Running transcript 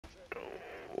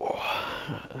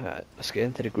Alright, let's get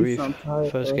into the You groove. sound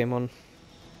tired, First bro. game on.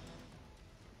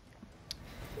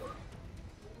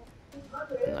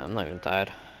 Nah, I'm not even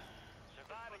tired.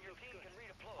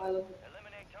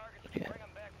 Yeah.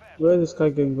 Where is this guy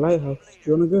going? Lighthouse.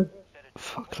 Do you wanna go?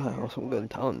 Fuck that, I'm going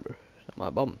down, bro. My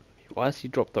bum. Why is he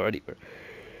dropped already, bro?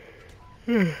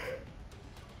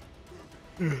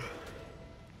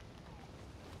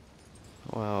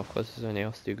 Wow, of course there's only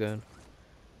us two going.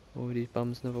 All these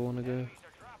bums never want to go.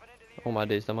 Oh my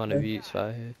days, the amount of youths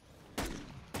out here.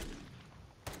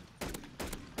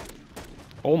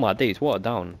 Oh my days, what a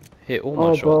down. Hit all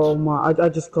my Oh, shots. bro, I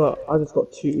just got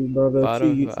two, brother. But Two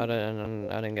youths. I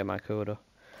didn't get my kill though.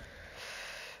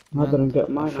 I Man, didn't get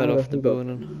I mine fell either. off the Who got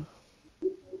building.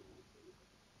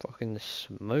 Fucking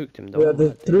smoked him though. Yeah, Oh the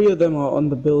my days. three of them are on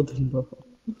the building, bro.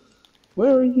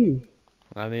 Where are you?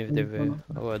 I moved over.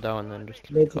 I got down then just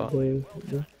cut. Legendary.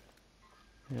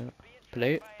 Yeah.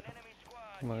 Plate.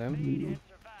 Come on.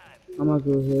 I'm gonna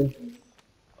go here.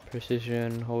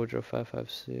 Precision, hold your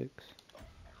 556.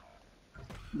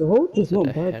 The hole is not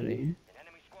The bad, heli. man.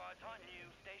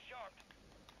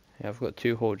 Yeah, I've got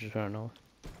 2 holders right now.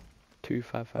 2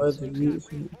 Where's the 556. youths?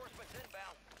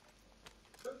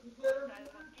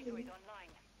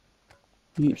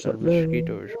 Youths Precision up there.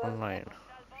 mosquitoes online.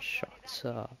 Shots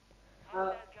up.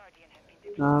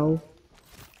 Now.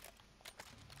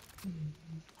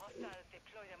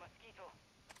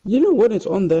 You know when it's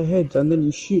on their heads and then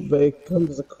you shoot but it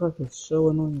comes as a crack, it's so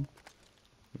annoying.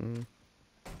 Mm.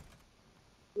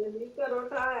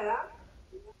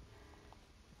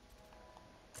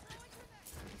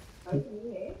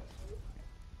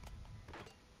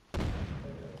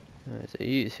 Is it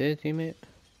you here, teammate?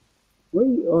 Where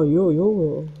you? Oh,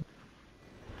 yo.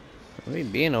 Where you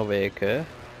been over here, cuz?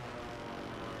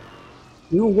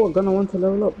 You know what gun I want to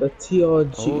level up? The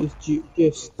TRG Oh.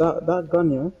 gifts. That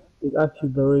gun, yeah, is actually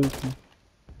very rating.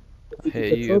 If you can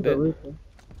Hey, you a control the bit? rating.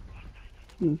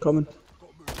 Coming.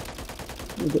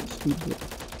 Let me get the speed bit.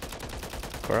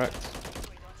 Correct.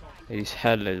 He's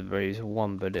headless, bro. He's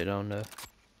one bullet down there.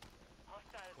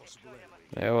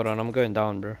 Hey, hold on. I'm going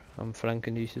down, bro. I'm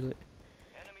flanking these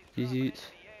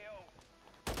youths.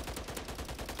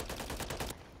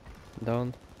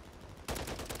 Down.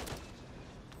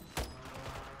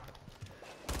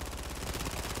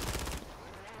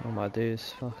 Oh my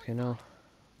days, fucking hell.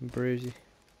 I'm bruisey.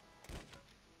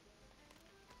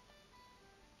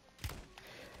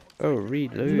 Oh,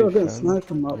 reload, You gotta get fam. sniped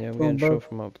from up Yeah, I'm from getting shot above.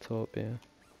 from up top, yeah.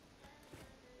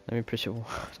 Let me push it. What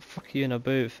the fuck are you in a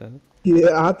boat, fam?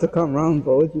 Yeah, I had to come round,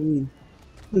 bro. What do you mean?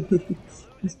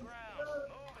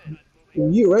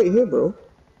 You right here, bro.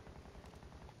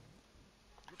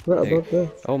 Right Hey, above there.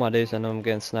 oh my days, I know I'm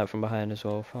getting sniped from behind as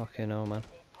well. Fucking hell, man.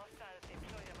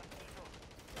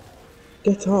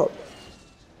 Get up.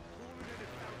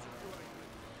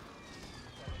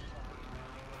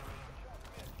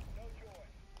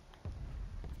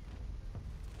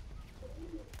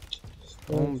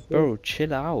 Oh, bro,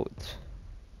 chill out.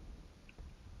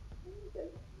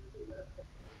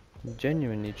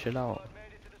 Genuinely, chill out.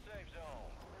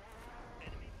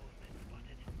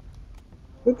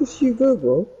 Where does you go,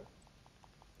 bro?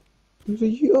 There's a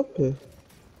you up here.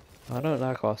 I don't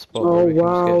like our spot, bro. Oh We can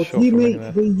just wow, get shot from teammate,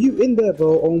 anywhere. were you in there,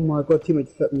 bro? Oh my god, teammate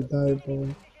just let me die,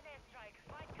 bro.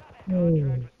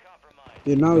 Oh.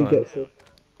 Yeah, now he Go on. gets it.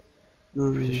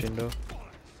 Nice. Precision though.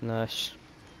 Nice.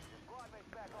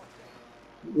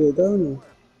 Yeah, down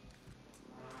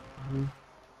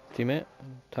Teammate,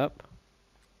 tap.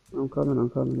 here. I'm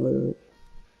coming, wait.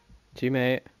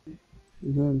 Teammate.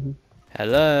 I'm here, I'm here.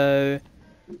 Hello.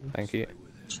 Thank you.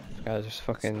 This guy's just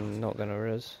fucking not gonna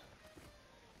res.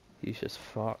 He's just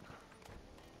fuck.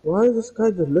 Why is this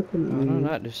guy just looking at I me, don't man?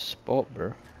 like this spot,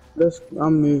 bro.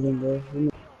 I'm moving, bro.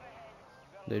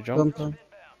 They jumped. Sometime.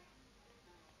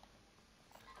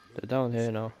 They're down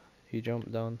here now. He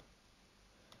jumped down.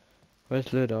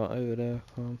 Where's Ludo? Over there.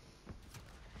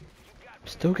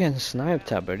 Still getting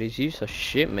sniped at, bro. These youths are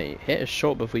shit, mate. Hit a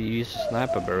shot before you use a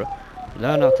sniper, bro.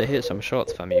 Learn how to hit some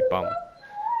shots, fam, you bum.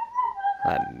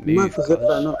 Like, You might have move, to zip that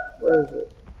cuz. up. Where is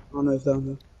it? Oh no, it's down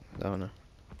here. Down there.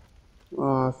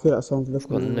 Oh, I feel like someone's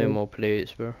looking Got at me. no more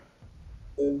plates, bro.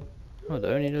 Yeah. Oh, they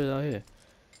only do that here.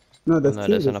 No, Oh there's no,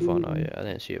 two. there's another one. Oh yeah, I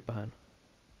didn't see it behind.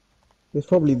 It's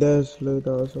probably theirs,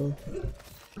 loader as well.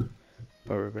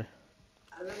 Probably.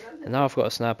 And now I've got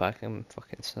a sniper, I can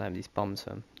fucking snipe these bums,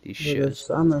 fam. These Yeah, shitters.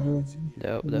 there's ammo here.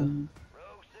 They're up there.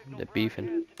 They're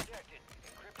beefing.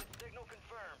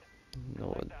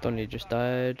 No, Donny just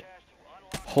died.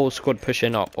 Whole squad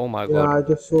pushing up. Oh my Yeah, god. I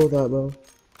just saw that, bro.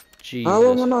 Jesus.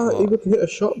 How am I not fuck. able to hit a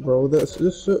shot, bro? That's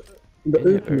just the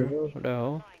In it, open bro. as well. What the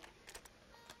hell?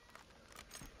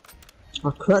 I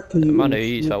cracked you. The amount of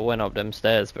youths that went up them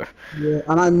stairs, bro. Yeah,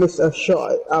 and I missed a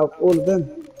shot out of all of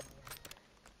them.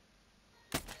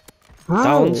 How?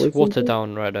 Downs, It's water impossible.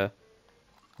 down right there.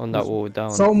 On that wall,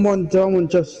 down. Someone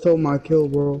just stole my kill,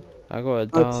 bro. I got a I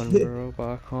down, hit, bro, but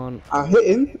I can't. I hit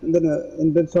him,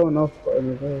 and then someone else got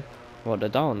him as well. What, the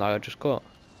down that I just got?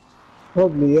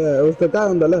 Probably, yeah. It was the guy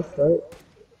on the left, right?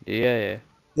 Yeah, yeah.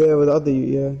 Yeah, with the other,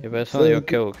 yeah. Yeah, but it's not So, your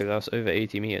kill because that's over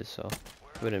 80 meters, so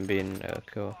it wouldn't be in a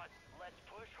kill.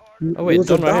 Oh it wait, was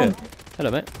a Don right down. here.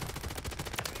 Hello, mate.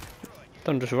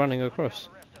 Don just running across.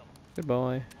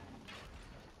 Goodbye.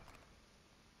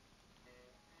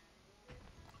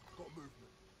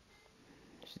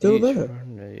 Still Each there?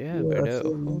 runner. Yeah, Yeah, but I they're see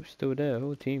him. all still there,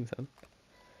 whole team, fam.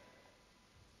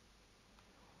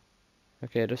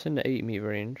 Okay, just in the 8 meter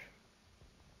range.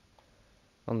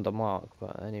 On the mark,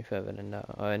 but any further than that.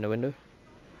 In the window.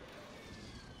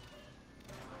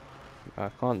 I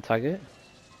can't tag it.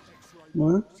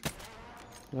 What?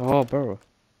 Oh, bro.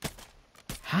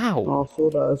 How? Oh, I saw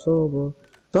that as well, bro.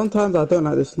 Sometimes I don't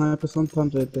like the sniper,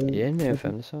 sometimes I do. Yeah, no,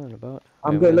 fam, there's something about.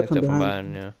 I'm Yeah, getting we're lit from from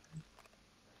behind. yeah.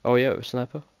 Oh yeah, it was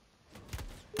sniper.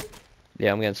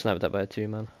 Yeah, I'm getting sniped at by 2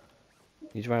 man.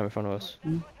 He's right in front of us.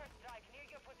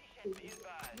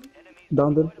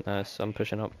 Down them. Nice, I'm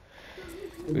pushing up.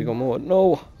 We got more.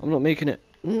 No, I'm not making it.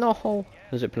 No,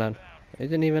 the zip line. They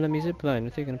didn't even let me zip line.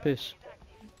 They're taking a piss.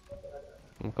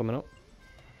 I'm coming up.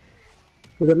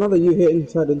 There's another you here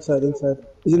inside.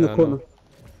 He's in the corner. No.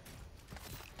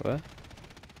 Where?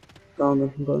 Down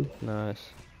them, I'm going. Nice.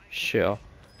 Shit.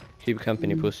 Keep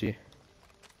company, pussy.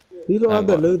 These all I have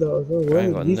the got- loader as well. I ain't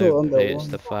Right? got These no all on the plates one.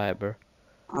 to fight, bro.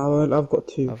 I've got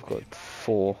 2. I've got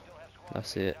 4.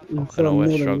 That's it. Mm, Fucking so hell, we're more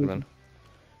than struggling.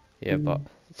 Yeah, Mm. but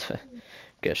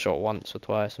get shot once or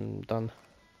twice and done.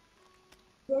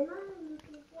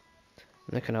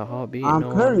 Looking at heartbeat. I'm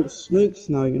No carrying one. snakes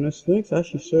now, you know. Snakes are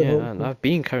actually so Yeah, and helpful. I've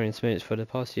been carrying smokes for the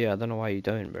past year. I don't know why you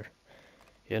don't, bro.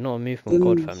 You're not a movement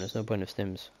god, fam. There's no point of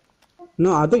stims.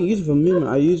 No, I don't use it for movement.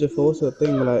 I use it for also a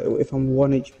thing like if I'm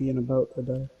 1 HP and about to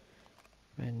die.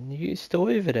 Man, you still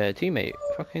over there, teammate.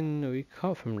 Fucking, we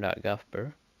cut from that gaff,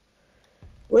 bro.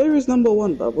 Where is number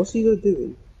 1, bro? What's he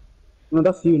doing? No,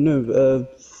 that's you. No,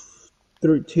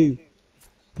 through 2.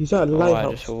 He's at a Oh,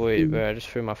 lighthouse. bro. I just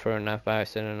threw my throwing knife by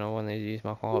accident and I wanted to use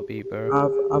my heartbeat, bro.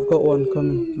 I've got one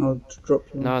coming. I'll drop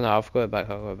you. No, I've got it back.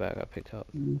 I picked it up.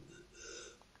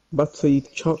 But so you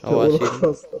chopped it Oh, I all see him.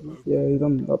 across. Yeah, he's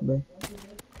on up there.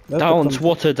 That's Downs, the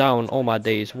water down. Oh my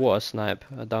days, what a snipe.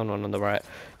 A down one on the right.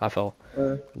 I fell.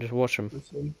 Just watch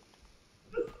him.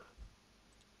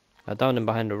 I downed him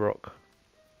behind the rock.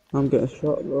 I'm getting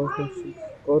shot, bro.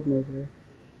 God knows, bro.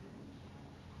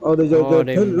 Oh, they're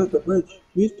they- pulling up the bridge.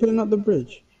 Who's pulling up the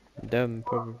bridge? Them,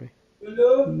 probably.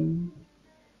 Mm.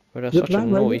 But that's Zip such a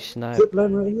line right naughty here? snipe. Zip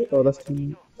line right here? Oh, that's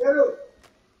too.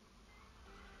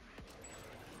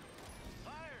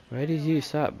 Where did you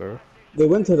sat, bro? They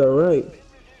went to the right.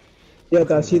 Yeah,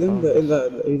 I see them.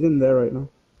 bombs. He's in there right now.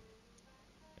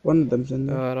 One of them's in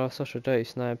there. Oh, that's such a dirty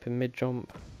snipe in mid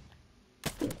jump.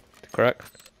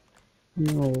 Correct.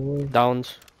 No way.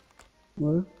 Downs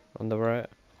Where? on the right.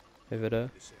 Over there.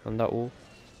 On that wall.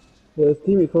 Yeah, his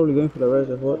teammate's probably going for the res.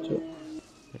 Watch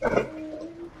it.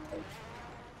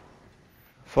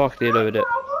 Fuck, they lowered it.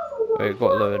 Wait, it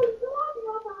got lowered.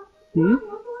 Hmm?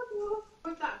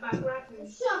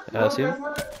 See him?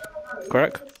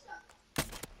 Correct.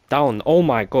 Down. Oh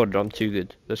my god, I'm too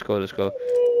good. Let's go.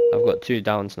 I've got 2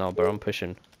 downs now, bro. I'm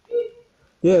pushing.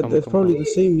 Yeah, Come, it's come, probably come. the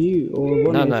same you or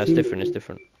one No, of no, his it's teammates. different. It's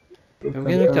different. I'm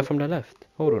getting looked at from the left.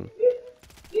 Hold on.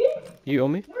 You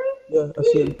on me? Yeah, I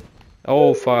see him.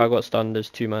 Oh fuck, I got stunned. There's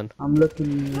 2 man. I'm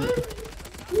looking.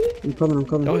 I'm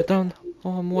coming. Oh, down. Oh,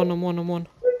 I'm one.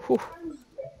 Whew.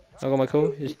 I got my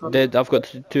call. He's dead. I've got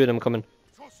 2 of them coming.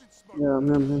 Yeah,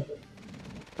 I'm here.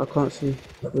 I can't see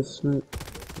with smoke.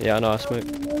 Yeah, I know. I smoke.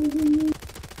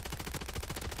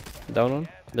 Down one.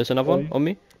 There's another one on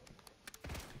me.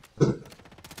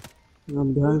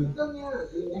 I'm behind.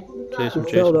 Chase him.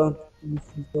 He fell down.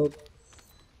 He fell.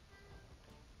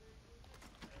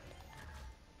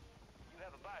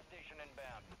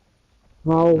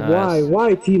 Oh, Nice.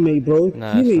 why teammate, bro?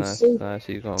 Teammate, so Nice.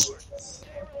 He's gone.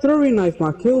 throwing knife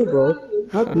my kill, bro.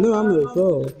 I have no ammo as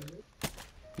well.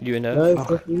 You in there? Guys,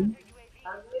 Oh, definitely.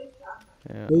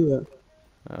 yeah. Where you at?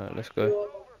 Alright, let's go.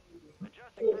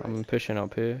 I'm pushing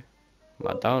up here.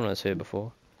 My down was here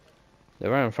before. They're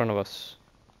right in front of us.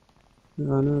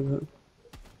 Yeah, I know that.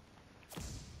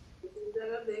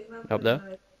 Up there.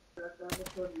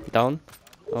 Down.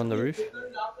 On the roof.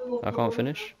 I can't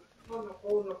finish.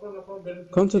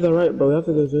 Come to the right, bro. We have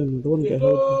to go zoom. I don't want to get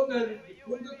held.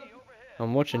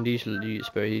 I'm watching these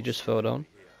youths, but he just fell down.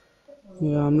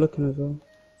 Yeah, I'm looking as well.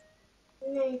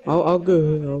 I'll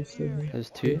go here. I'll stay here. There's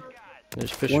two.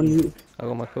 There's push One me. you. I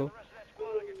got my kill.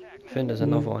 I think there's Yeah.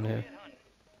 another one here.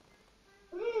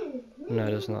 No,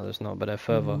 there's not. There's not. But they're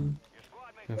further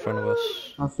in front of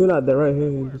us. I feel like they're right here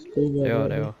in this graveyard. They are. right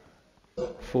They here.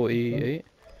 are. 48.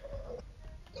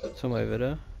 Somewhere over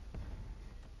there.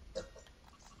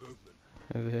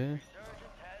 Over here.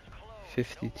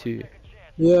 52.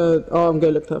 Yeah. Oh, I'm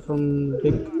getting looked at from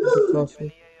big castle.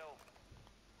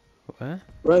 Where?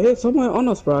 Right here, somewhere on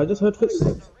us, bro. I just heard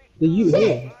footsteps. The you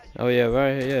here. Oh yeah,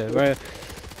 right here. Yeah, right.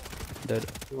 Dead.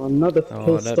 Another Oh,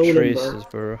 kill that stolen, traces,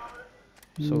 bro.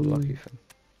 bro. So lucky for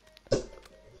him.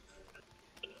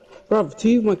 Bro,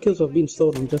 2 of my kills have been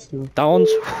stolen just now. Downs.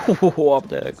 Up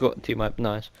there. Got team up.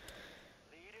 Nice.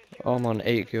 I'm on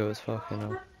 8 kills. Fucking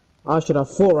hell. I should have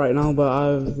 4 right now, but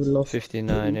I've lost.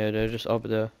 59. Yeah, they're just up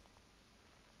there.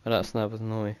 Oh, that sniper's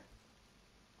annoying.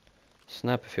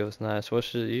 Sniper feels nice.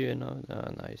 What's it? You know?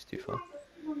 No, he's too far.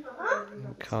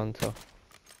 Counter.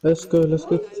 Let's go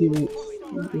to teammates.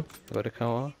 Got a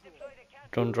counter.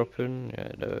 Drone dropping.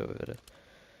 Yeah, they're over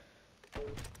there.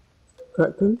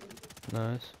 Cracked him.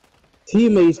 Nice.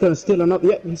 Teammate's gonna steal another.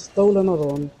 Yep, he stole another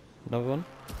one. Another one.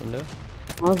 In there.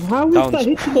 How is that Downs.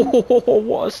 hitting?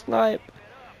 What a snipe.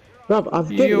 Bro, I've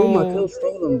getting all my Yo. kills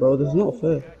stolen, bro. This is not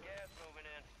fair.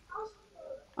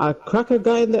 I crack a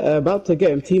guy in the air, about to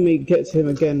get him. Teammate gets him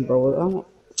again, bro.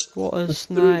 What a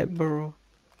snipe, bro.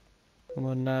 Come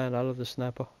on, 9. I love the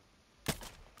sniper.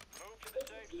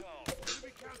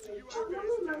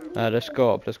 Let's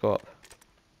go up. Let's go up.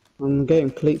 I'm getting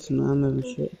plates and ammo and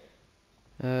shit.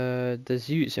 There's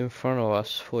utes in front of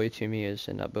us, 42 meters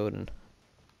in that building.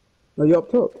 Are you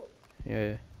up top?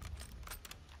 Yeah.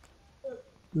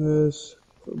 Yes.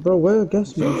 Bro, where are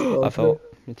gas masks? I fell.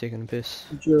 You're taking a piss.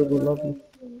 Durable, lovely.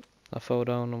 I fell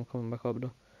down. I'm coming back up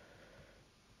though.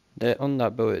 They're on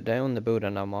that building. They're on the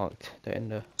building I marked. They're in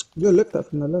there. You looked at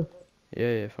from the left.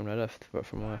 Yeah, from the left, but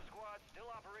from where?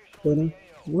 Really?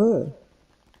 Where?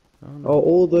 I don't know. Oh,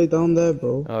 all the way down there,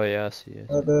 bro. Oh yeah, I see it.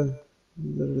 Right there.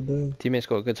 Literally there. Teammate's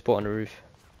got a good spot on the roof.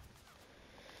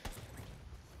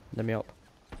 Let me up.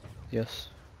 Yes.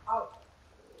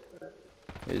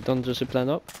 Is Don just plan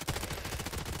up?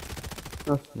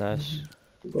 Ah. Nice.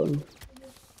 Got him.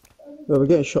 Yeah, we're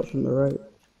getting shot from the right.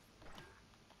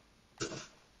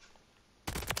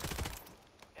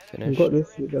 I've Finish. got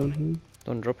this shit down here.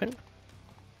 Don dropping.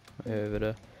 Yeah, over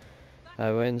there.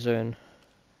 We're in zone.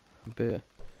 A bit.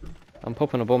 I'm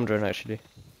popping a bomb drone actually.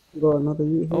 Got another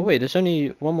you here. Oh wait, there's only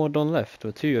one more Don left,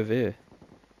 or 2 over here.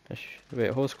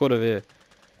 Wait, whole squad over here.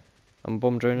 I'm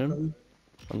bomb droning him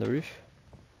on the roof.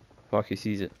 Fuck, he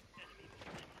sees it.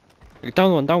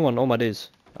 Down one, all my days.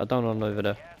 I down one over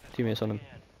there. Teammates on him.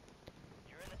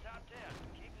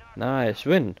 Nice,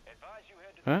 win.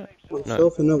 Right?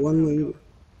 Myself in that one way.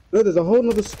 No, there's a whole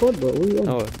nother squad, bro. What are you on?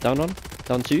 Oh, down one,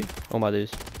 down 2. All my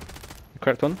days.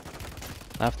 Cracked one.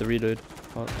 I have to reload.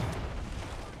 Fuck.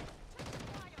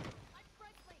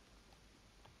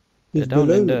 He's They're down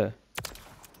below in me. there.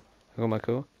 I got my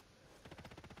kill.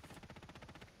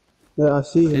 Yeah, I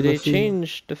see him. Did I they see him.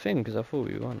 change the thing? Because I thought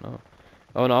we won. Oh.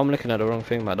 Oh no, I'm looking at the wrong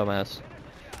thing, my dumbass.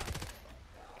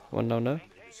 One down there.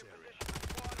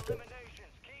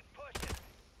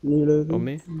 Reloading. On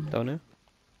me. Down there.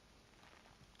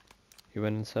 He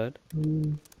went inside.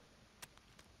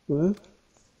 Where?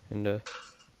 In the...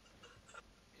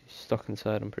 He's stuck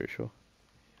inside, I'm pretty sure.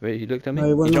 Wait, he looked at me? Oh, he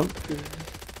He went up.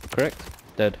 jumped? Correct?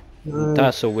 Dead. Nice.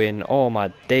 That's a win. Oh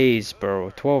my days,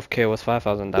 bro. 12 kills,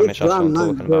 5,000 damage. It's That's what I'm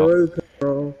round talking about.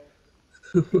 bro.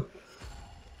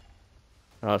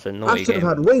 That's a I naughty should have game.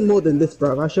 had way more than this,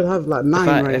 bro. I should have like 9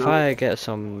 right If now. I get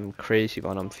some crazy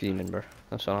one, I'm fuming, bro.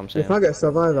 That's what I'm saying. If I get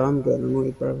survivor, I'm getting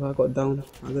annoyed, bro. I got down.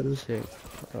 I don't know. Sick.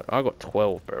 I got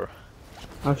 12, bro.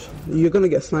 You're gonna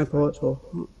get sniper watch or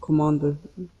commander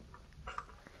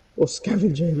or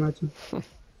scavenger. Imagine.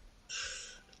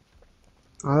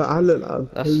 I look like a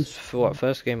That's ghost. for what,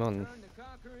 first game on.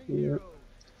 Yeah.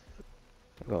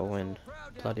 I got a win.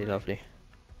 Bloody lovely.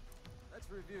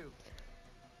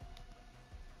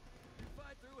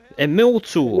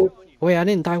 Immortal! Wait, I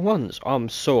didn't die once. I'm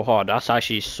so hard. That's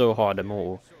actually so hard,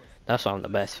 Immortal. That's why I'm the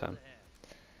best, fam.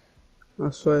 I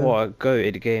swear. What a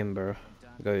goated game, bro.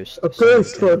 Ghost. A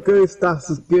ghost for a ghost,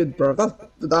 that's good, bro.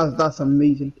 That's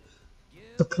amazing.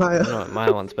 The client. No,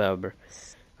 my one's better, bro.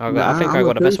 I Nah, think I I'm a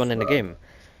got the best ghost, one in the game.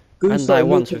 Ghost And die are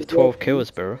once making with it 12 work.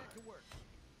 kills, bro.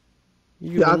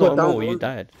 You Yeah, I were got not down more, you one.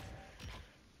 died.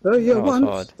 Oh yeah, That was once.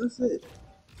 hard. That's it.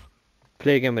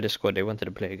 Play again with the squad, they wanted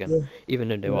to play again. Yeah. Even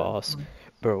though they were ass.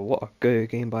 Bro, what a go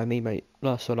game by me, mate.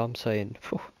 That's what I'm saying.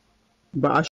 Phew. But I